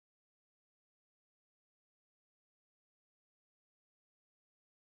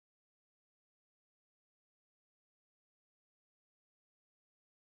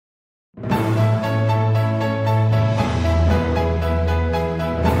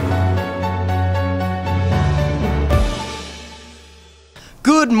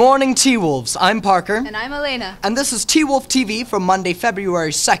Good morning, T-Wolves. I'm Parker. And I'm Elena. And this is T-Wolf TV for Monday, February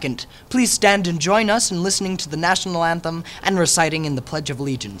 2nd. Please stand and join us in listening to the national anthem and reciting in the Pledge of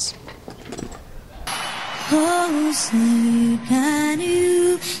Allegiance. Oh, say, can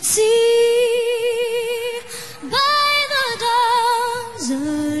you see by the dawn's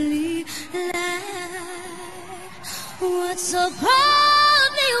early light what so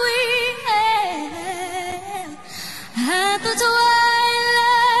proudly we hailed at the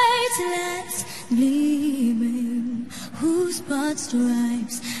twilight's last gleaming, whose broad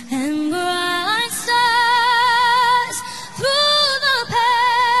stripes and bright stars through the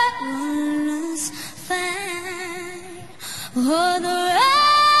perilous fight, oh, the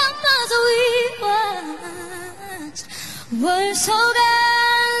ramparts we watched were so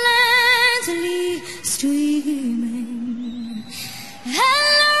gallantly streaming, and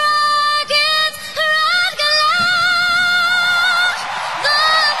the rockets red galore, the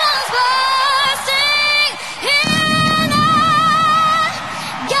bombs bursting in air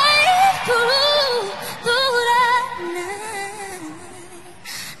gave proof through that night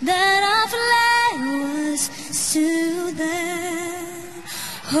that our flag was still there.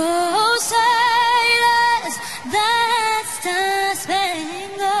 Oh, sailors, that's the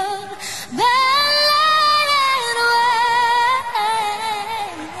spangled banner and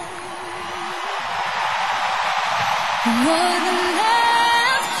wave. Oh, the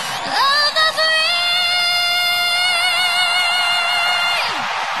land of the free,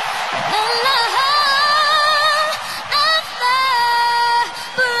 the love of the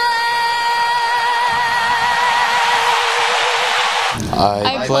brave.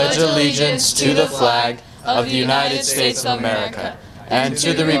 I pledge allegiance to the flag of the United States of America and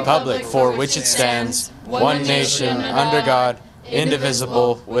to the republic for which it stands, one nation, under God,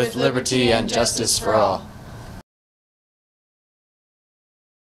 indivisible, with liberty and justice for all.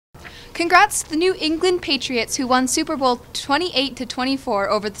 Congrats to the New England Patriots who won Super Bowl 28-24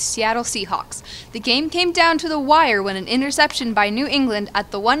 over the Seattle Seahawks. The game came down to the wire when an interception by New England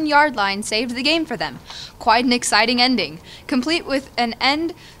at the 1-yard line saved the game for them. Quite an exciting ending, complete with an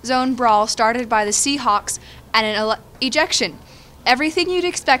end zone brawl started by the Seahawks and an ejection. Everything you'd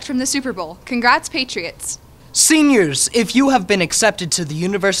expect from the Super Bowl. Congrats, Patriots. Seniors, if you have been accepted to the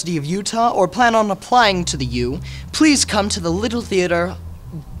University of Utah or plan on applying to the U, please come to the Little Theater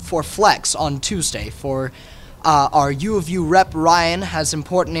for Flex on Tuesday, for our U of U rep Ryan has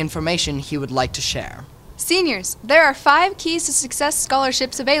important information he would like to share. Seniors, there are 5 Keys to Success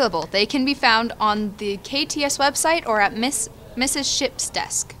scholarships available. They can be found on the KTS website or at Mrs. Ship's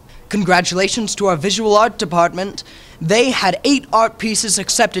desk. Congratulations to our visual art department. They had 8 art pieces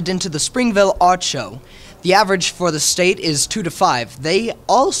accepted into the Springville Art Show. The average for the state is 2 to 5. They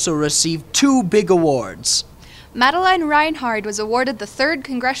also received 2 big awards. Madeline Reinhard was awarded the 3rd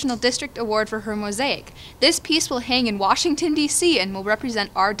Congressional District Award for her mosaic. This piece will hang in Washington, D.C. and will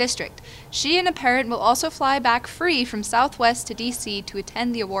represent our district. She and a parent will also fly back free from Southwest to D.C. to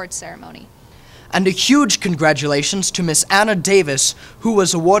attend the awards ceremony. And a huge congratulations to Miss Anna Davis, who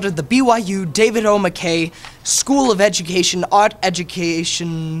was awarded the BYU David O. McKay School of Education Art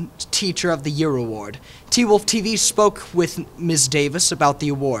Education Teacher of the Year Award. T-Wolf TV spoke with Ms. Davis about the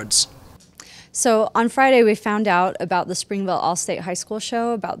awards. So on Friday, we found out about the Springville All-State High School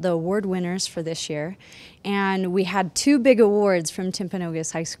show, about the award winners for this year, and we had 2 big awards from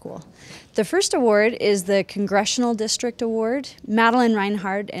Timpanogos High School. The first award is the Congressional District Award. Madeline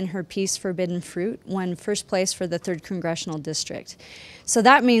Reinhard and her piece Forbidden Fruit won first place for the 3rd Congressional District. So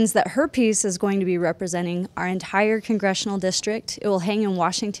that means that her piece is going to be representing our entire congressional district. It will hang in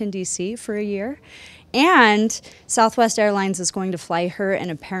Washington, D.C. for a year. And Southwest Airlines is going to fly her and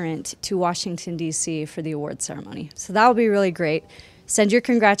a parent to Washington, D.C. for the award ceremony. So that will be really great. Send your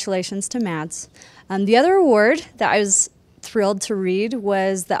congratulations to Mads. The other award that I was thrilled to read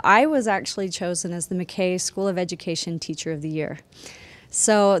was that I was actually chosen as the McKay School of Education Teacher of the Year.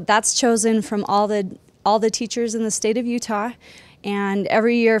 So that's chosen from all the teachers in the state of Utah. And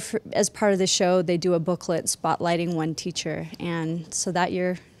every year, as part of the show, they do a booklet spotlighting one teacher. And so that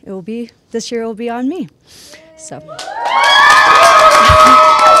year, this year it will be on me. So.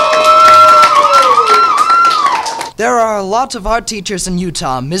 There are a lot of art teachers in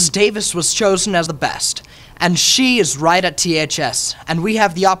Utah. Ms. Davis was chosen as the best. And she is right at THS. And we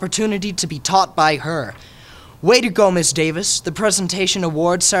have the opportunity to be taught by her. Way to go, Ms. Davis. The presentation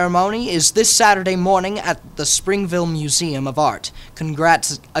award ceremony is this Saturday morning at the Springville Museum of Art.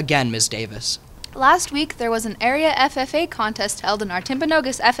 Congrats again, Ms. Davis. Last week, there was an area FFA contest held, and our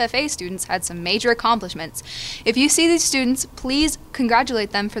Timpanogos FFA students had some major accomplishments. If you see these students, please congratulate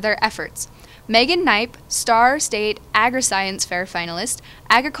them for their efforts. Megan Knipe, Star State Agri-Science Fair finalist,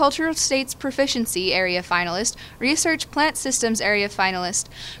 Agricultural States Proficiency Area finalist, Research Plant Systems Area finalist,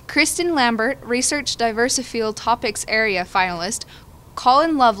 Kristen Lambert, Research Diversifield Topics Area finalist,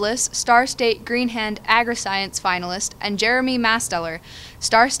 Colin Lovelace, Star State Green Hand Agri-Science finalist, and Jeremy Masteller,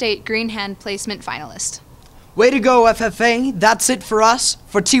 Star State Green Hand Placement finalist. Way to go, FFA. That's it for us.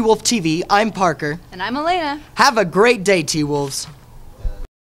 For T-Wolf TV, I'm Parker. And I'm Elena. Have a great day, T-Wolves.